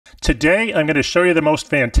Today, I'm going to show you the most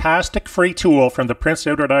fantastic free tool from the Prince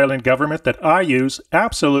Edward Island government that I use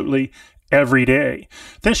absolutely every day.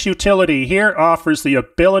 This utility here offers the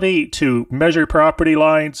ability to measure property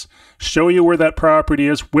lines, show you where that property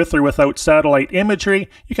is with or without satellite imagery.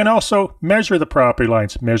 You can also measure the property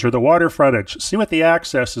lines, measure the water frontage, see what the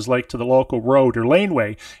access is like to the local road or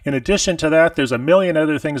laneway. In addition to that, there's a million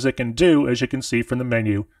other things it can do, as you can see from the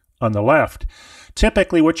menu on the left.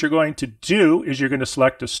 Typically, what you're going to do is you're going to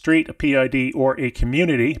select a street, a PID, or a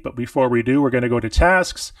community. But before we do, we're going to go to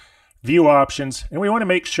Tasks, View Options, and we want to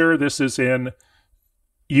make sure this is in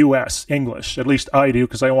US, English. At least I do,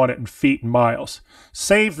 because I want it in feet and miles.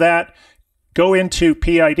 Save that. Go into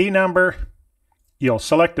PID number. You'll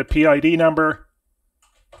select the PID number.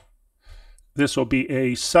 This will be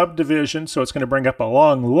a subdivision, so it's going to bring up a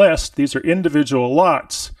long list. These are individual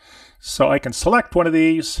lots. So I can select one of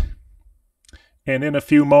these, and in a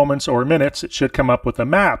few moments or minutes, it should come up with a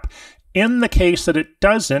map. In the case that it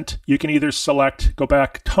doesn't, you can either go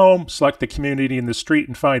back home, select the community and the street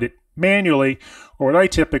and find it manually, or what I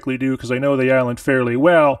typically do, because I know the island fairly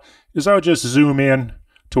well, is I'll just zoom in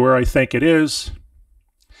to where I think it is.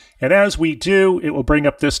 And as we do, it will bring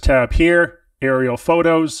up this tab here, Aerial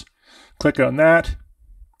Photos. Click on that.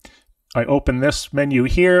 I open this menu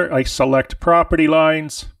here. I select Property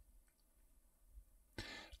Lines.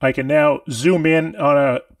 I can now zoom in on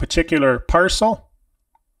a particular parcel.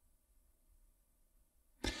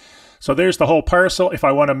 So there's the whole parcel. If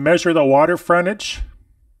I want to measure the water frontage,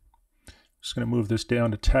 I'm just going to move this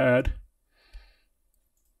down a tad.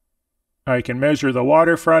 I can measure the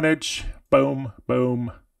water frontage. Boom,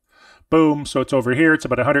 boom, boom. So it's over here. It's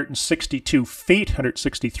about 162 feet,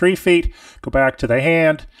 163 feet. Go back to the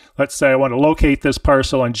hand. Let's say I want to locate this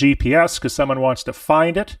parcel on GPS because someone wants to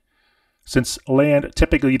find it. Since land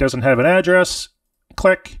typically doesn't have an address,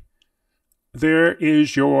 click. There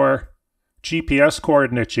is your GPS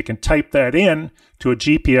coordinates. You can type that in to a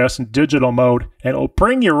GPS in digital mode, and it'll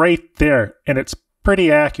bring you right there, and it's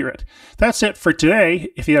pretty accurate. That's it for today.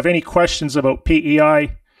 If you have any questions about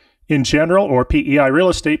PEI in general or PEI real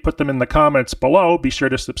estate, put them in the comments below. Be sure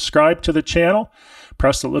to subscribe to the channel.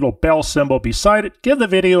 Press the little bell symbol beside it. Give the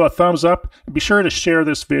video a thumbs up, and be sure to share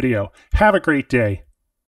this video. Have a great day.